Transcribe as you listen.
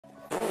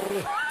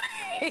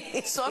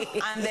So,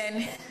 and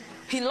then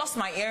he lost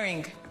my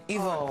earring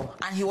even. Oh.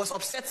 And he was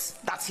upset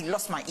that he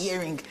lost my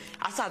earring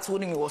after I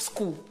told him it was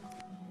cool.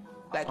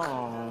 Like,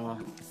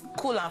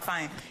 cool and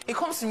fine. He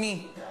comes to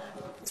me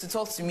to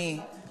talk to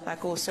me,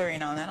 like, oh, sorry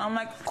now. And I'm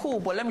like, cool,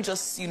 but let me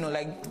just, you know,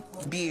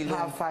 like, be alone.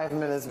 Have 5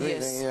 minutes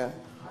breathing, yes. yeah.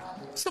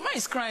 Somebody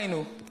is crying,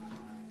 oh.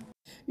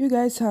 You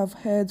guys have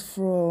heard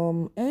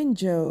from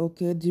Angel,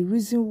 okay, the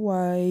reason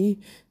why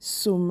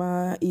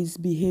Soma is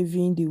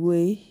behaving the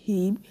way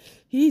he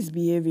is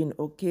behaving,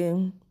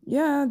 okay.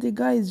 Yeah, the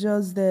guy is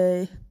just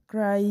there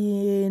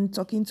crying,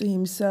 talking to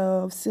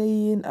himself,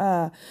 saying,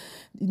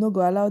 you know,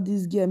 go allow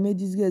this girl, make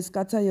this girl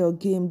scatter your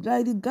game.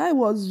 Like, the guy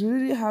was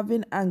really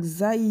having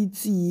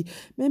anxiety.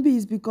 Maybe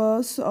it's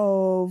because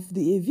of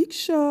the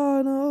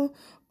eviction,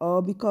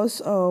 or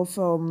because of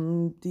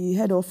the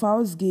head of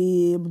house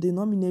game, the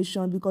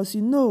nomination, because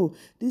you know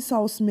this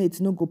housemate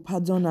no go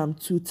pardon am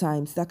 2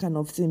 times, that kind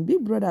of thing.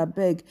 Big brother,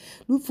 abeg,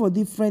 look for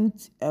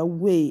different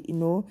way, you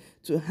know,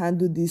 to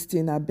handle this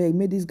thing. Abeg,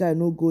 make this guy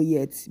no go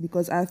yet,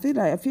 because I feel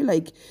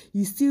like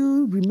he's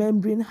still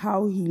remembering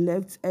how he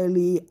left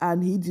early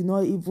and he did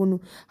not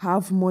even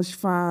have much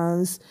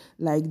fans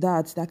like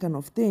that kind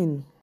of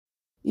thing.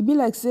 E be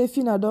like say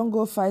Fina don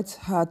go fight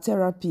her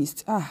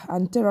therapist,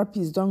 and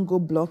therapist don go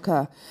block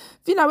her.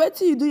 Fina,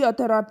 wetin you do your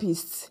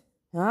therapist?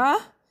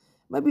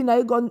 Maybe now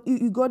you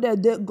go there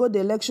go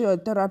dey lecture your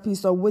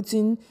therapist on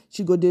wetin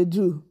she go dey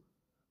do.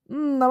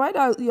 Now why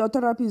that your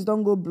therapist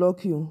don go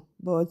block you?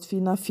 But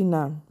Fina,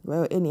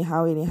 well,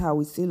 anyhow,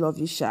 we still love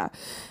you, sha.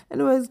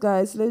 Anyways,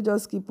 guys, let's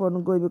just keep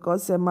on going,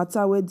 because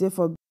matter wey dey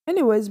for.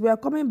 Anyways, we are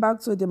coming back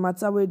to the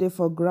matter wey dey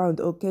for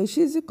ground, okay?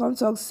 Shizzy come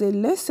talk say,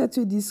 let's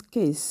settle this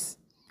case.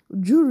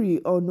 Jury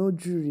or no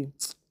jury,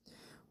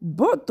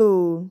 but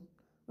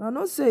I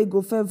not say it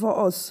go favor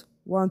us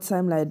one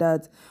time like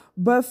that.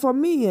 But for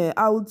me,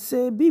 I would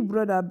say, big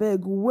brother,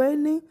 beg,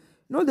 when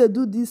they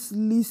do this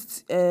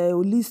list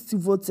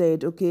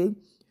voted, okay,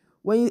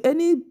 when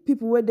any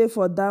people were there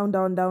for down,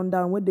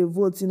 when they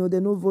vote, they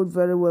no vote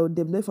very well,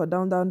 them there for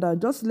down,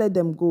 just let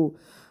them go.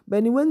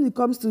 But when it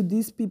comes to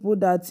these people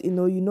that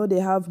they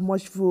have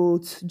much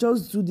votes,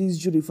 just do this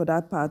jury for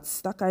that part,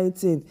 that kind of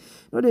thing.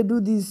 They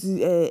do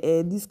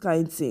this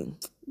kind of thing.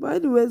 But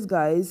anyways,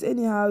 guys,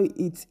 anyhow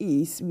it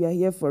is, we are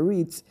here for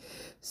it.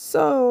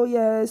 So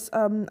yes,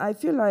 I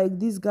feel like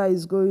this guy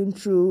is going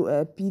through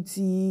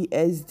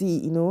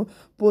PTSD,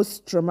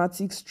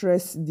 post-traumatic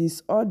stress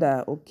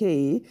disorder.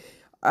 Okay.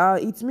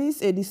 It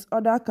means a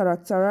disorder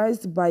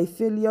characterized by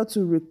failure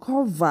to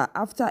recover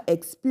after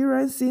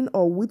experiencing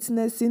or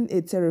witnessing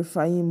a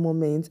terrifying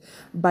moment.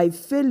 By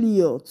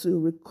failure to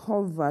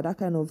recover, that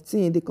kind of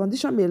thing. The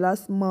condition may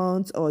last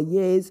months or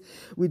years,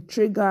 with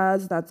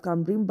triggers that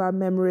can bring back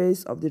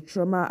memories of the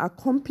trauma,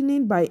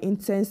 accompanied by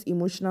intense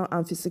emotional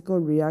and physical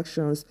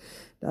reactions.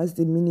 That's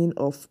the meaning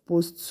of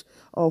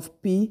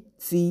PTSD,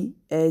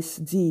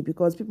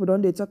 because people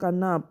don't they talk, and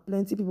now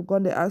plenty people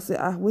come they ask,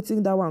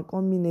 waiting that one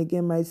come in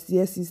again, my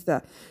dear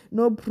sister.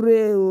 No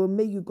pray or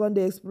make you come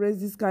they express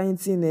this kind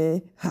of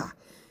thing,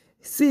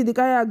 See the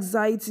kind of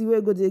anxiety where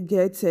go they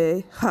get,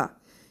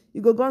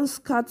 You go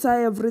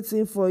scatter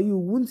everything for you,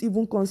 won't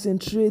even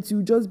concentrate,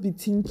 you just be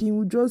thinking,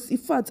 in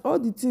fact, all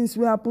the things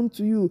will happen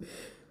to you.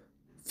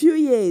 Few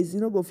years,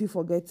 go feel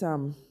forget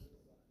them.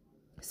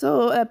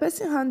 So a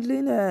person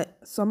handling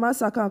Soma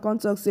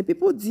account talk say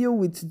people deal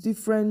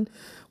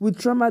with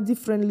trauma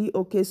differently.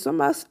 Okay,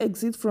 Soma's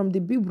exit from the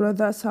Big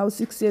Brother's house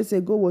 6 years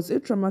ago was a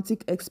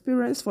traumatic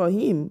experience for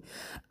him,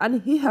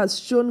 and he has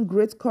shown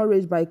great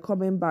courage by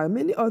coming back.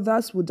 Many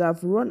others would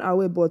have run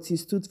away, but he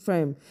stood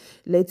firm.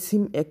 Let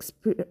him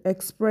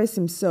express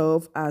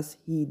himself as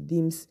he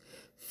deems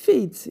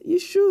fit. You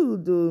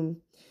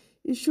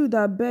should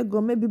have beg,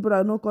 or maybe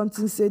brother no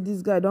continue say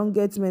this guy don't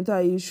get mental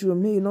issue.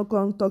 May you no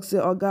come talk say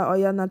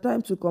oga na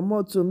time to come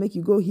out to make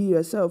you go heal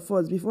yourself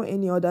first before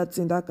any other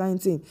thing, that kind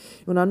of thing.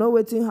 You know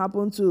wetin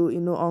happen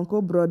to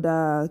uncle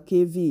brother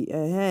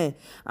KV,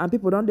 and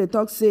people don't they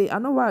talk say, I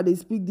know why they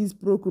speak this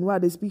broken, why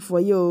they speak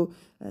for you,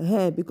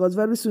 because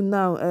very soon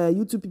now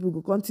YouTube people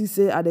go continue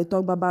say they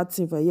talk bad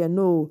thing for you.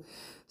 No.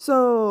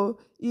 So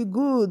e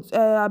good,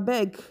 I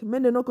beg,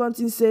 men they no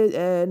continue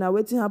say now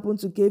wetin happen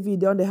to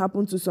KV, they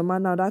happen to Soma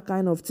now, that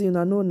kind of thing.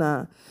 I know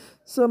now.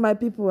 So my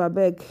people, I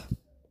beg.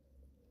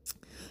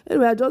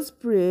 Anyway, I just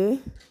pray.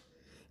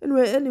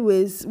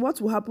 Anyways, what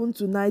will happen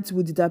tonight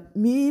would that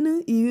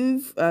mean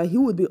if he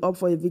would be up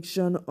for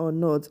eviction or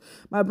not?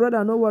 My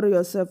brother, no worry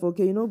yourself,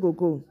 okay? You know go.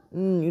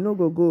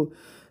 Go.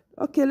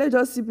 Okay, let's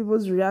just see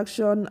people's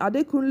reaction.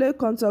 Adekunle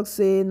contact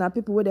say, na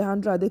people where they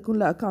handle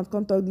Adekunle account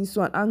contact this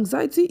one.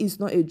 Anxiety is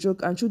not a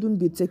joke and shouldn't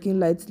be taken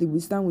lightly. We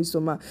stand with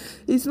Soma.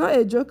 It's not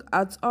a joke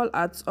at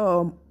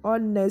all.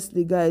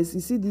 Honestly, guys,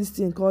 you see this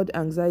thing called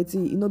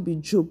anxiety, it no be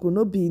joke,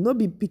 no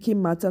be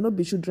picking matter, no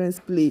be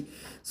children's play.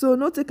 So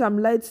no take them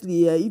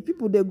lightly. If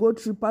people they go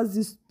through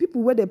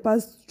people where they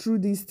pass through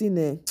this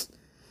thing,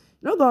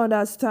 not gonna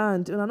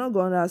understand, and I'm not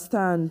gonna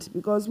understand,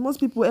 because most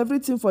people,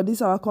 everything for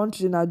this our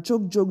country na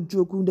joke.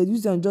 They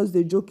use and just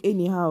they joke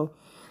anyhow.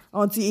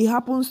 until it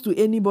happens to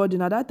anybody.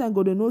 Now that time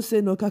go they no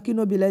say no kaki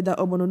no be like that,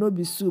 or no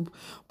be soup.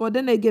 But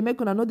then again,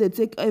 make una know they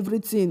take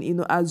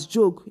everything, as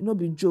joke. No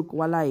be joke,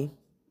 walai.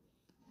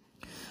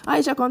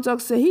 Aisha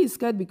Contact say he is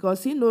scared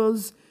because he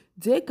knows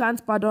they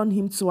can't pardon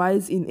him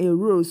twice in a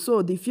row.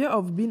 So the fear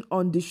of being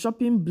on the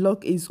shopping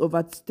block is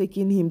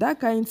overtaking him. That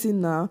kind of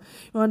thing now,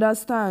 you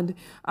understand?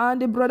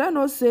 And the brother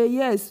no say,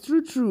 yes,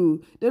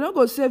 true. They don't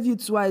go save you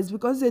twice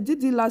because they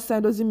did it last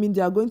time doesn't mean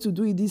they are going to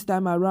do it this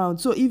time around.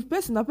 So if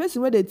a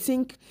person where they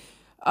think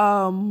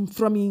from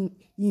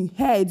in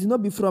head,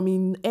 not be from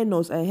in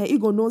enos, he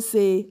go no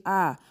say,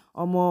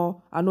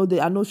 omo, I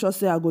know sure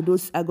say I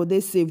go they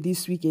save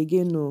this week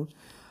again, no.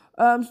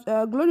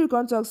 Glory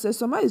Contact says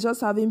Soma is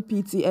just having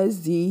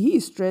PTSD. He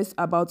is stressed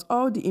about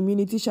all the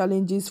immunity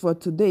challenges for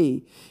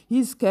today.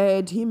 He's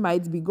scared he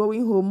might be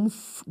going home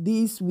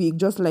this week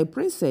just like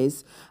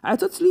Princess. I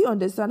totally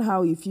understand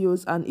how he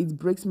feels and it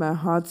breaks my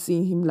heart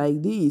seeing him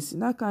like this.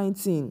 That kind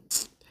of thing.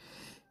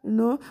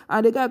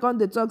 And the guy on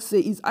the talk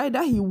say it's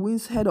either he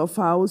wins head of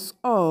house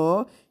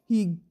or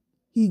he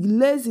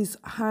lays his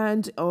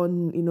hand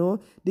on,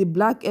 the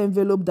black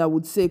envelope that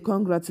would say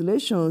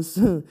congratulations.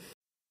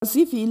 As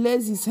if he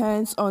lays his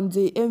hands on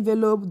the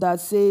envelope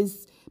that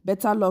says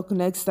better luck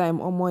next time,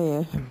 that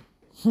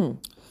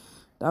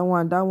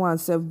one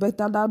self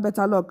better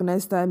luck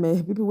next time,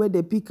 people where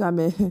they pick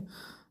him,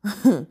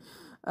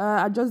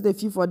 I just the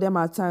feel for them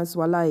at times,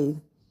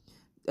 walai.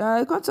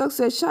 Contact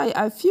says, Shy,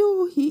 I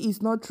feel he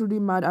is not truly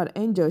mad at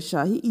Angel,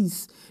 Sha.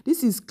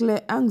 This is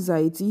clear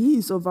anxiety. He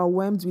is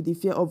overwhelmed with the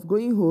fear of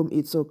going home.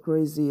 It's so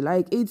crazy.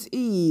 Like, it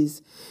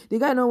is. The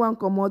guy no one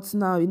come out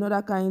now,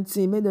 that kind of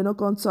thing. Maybe they no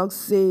contact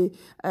say,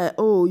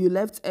 oh, you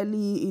left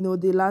early,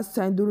 the last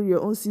time during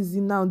your own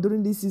season now,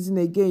 during this season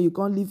again, you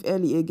can't leave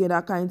early again,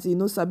 that kind of thing.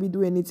 No sabi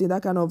do anything,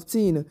 that kind of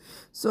thing.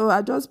 So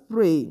I just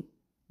pray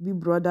Big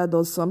Brother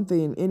does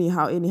something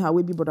anyhow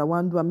we Big Brother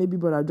want do and maybe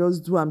brother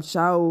just do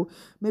shall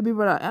maybe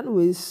brother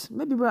anyways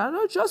maybe brother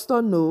I just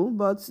don't know,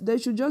 but they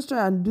should just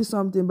try and do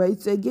something. But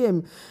it's a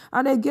game,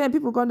 and again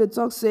people come to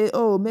talk say,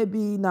 oh,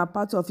 maybe na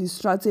part of his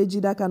strategy,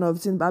 that kind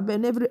of thing. But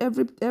then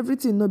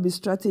everything no be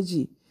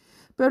strategy.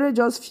 Pere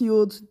just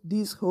fueled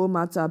this whole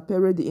matter.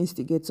 Pere the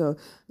instigator.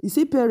 You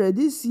see, Pere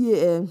this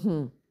year,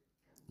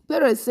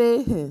 Pere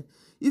say,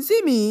 you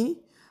see me,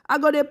 I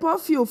got a pour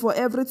fuel for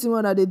everything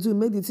that they do,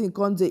 make the thing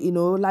come to,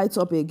 light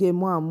up again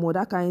more and more,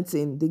 that kind of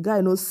thing. The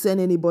guy no send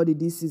anybody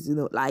this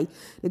season, like,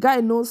 the guy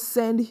no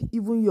send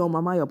even your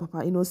mama, your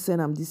papa, send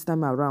them this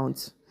time around.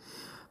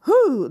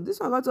 This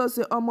one got to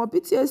say, my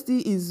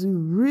PTSD is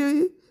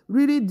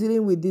really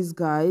dealing with this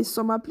guy.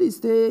 Soma, please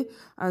stay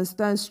and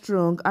stand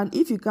strong. And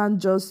if you can't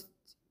just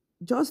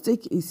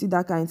take, you see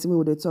that kind of thing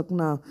where they talk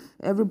now.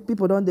 Every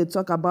people don't they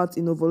talk about,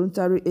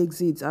 voluntary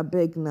exits. I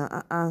beg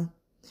now,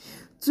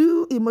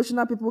 Two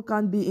emotional people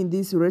can't be in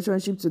this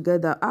relationship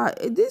together.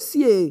 This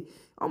year,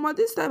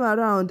 this time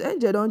around,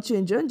 Angel don't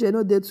change. Angel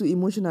not there too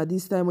emotional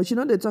this time. But she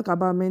know they talk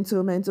about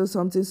mental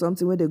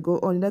something where they go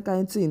on, that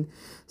kind of thing.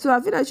 So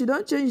I feel like she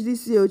don't change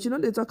this year. She know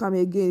they talk about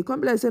again. It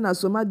can't be like saying that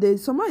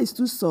Soma is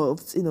too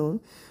soft,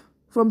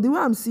 From the way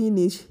I'm seeing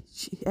it,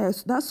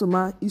 that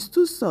Soma is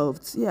too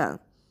soft, yeah.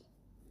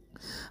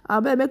 I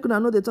beg, make una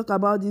know they talk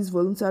about this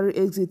voluntary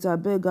exit. I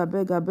beg,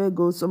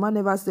 go. Soma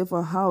never stay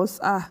for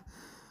house.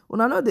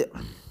 Una know they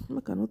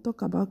I cannot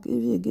talk about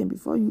KV again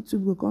before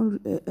YouTube go come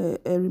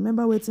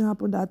remember what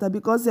happened that time,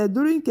 because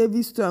during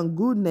KV's turn,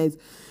 goodness,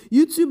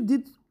 YouTube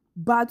did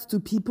bad to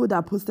people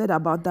that posted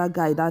about that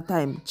guy that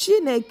time.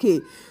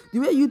 Chineke, the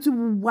way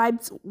YouTube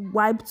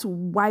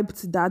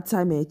wiped that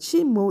time,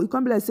 Chimo, it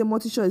can't be like say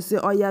Motisha say,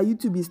 oh yeah,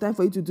 YouTube, it's time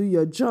for you to do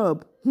your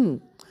job.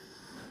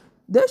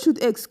 They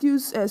should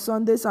excuse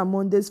Sundays and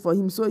Mondays for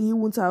him so he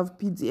won't have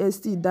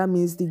PTSD. That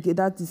means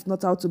that is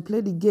not how to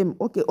play the game.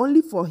 Okay,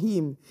 only for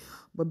him.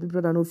 But Big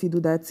Brother no fit do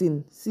that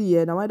thing. See,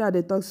 now why that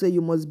they talk say you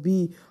must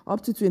be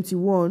up to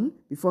 21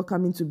 before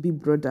coming to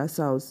Big Brother's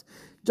house.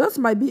 Just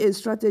might be a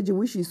strategy,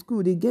 which is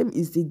cool. The game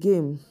is the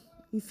game.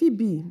 If it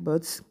be,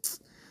 but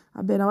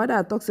I bet now why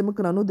that I talk say make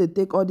una know they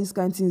take all these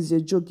kind of things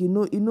as a joke.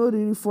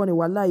 Really funny.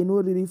 Wallah,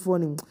 really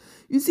funny.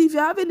 You see, if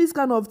you're having this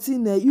kind of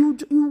thing, you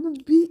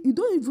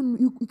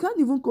can't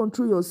even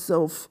control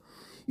yourself.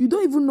 You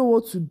don't even know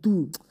what to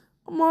do.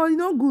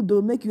 Not good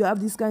though. Make you have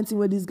this kind of thing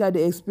where this guy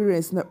they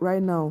experience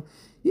right now.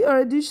 He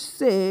already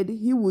said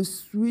he will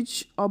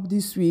switch up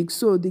this week,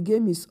 so the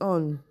game is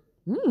on.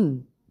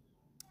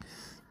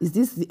 Is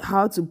this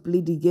how to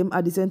play the game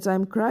at the same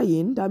time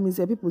crying? That means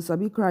people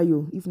sabi cry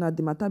you. If not,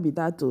 the matter be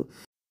that too.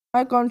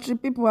 My country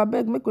people, I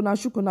beg make una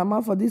shook una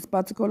mouth for this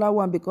particular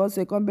one, because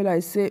they come be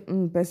like say,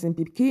 person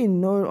pikin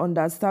no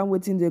understand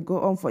wetin they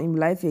go on for him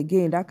life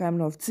again, that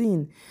kind of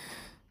thing.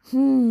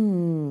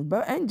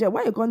 But Angel,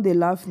 why you can't they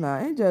laugh now?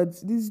 Angel,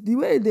 the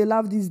way they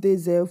laugh these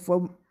days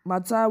for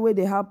matter where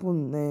they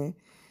happen.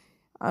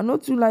 I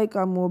not too like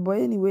but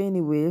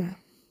anyway.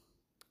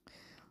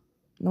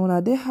 Now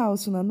una dey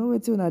house, una know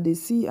wetin una dey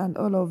see and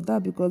all of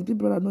that, because big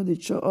brother know dey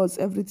show us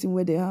everything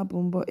where they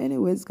happen. But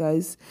anyways,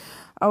 guys,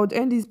 I would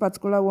end this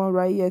particular one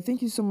right here.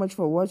 Thank you so much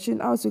for watching.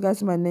 I'll see you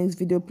guys in my next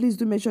video. Please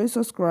do make sure you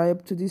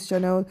subscribe to this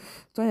channel,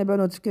 turn your bell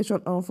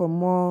notification on for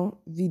more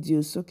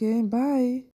videos. Okay, bye.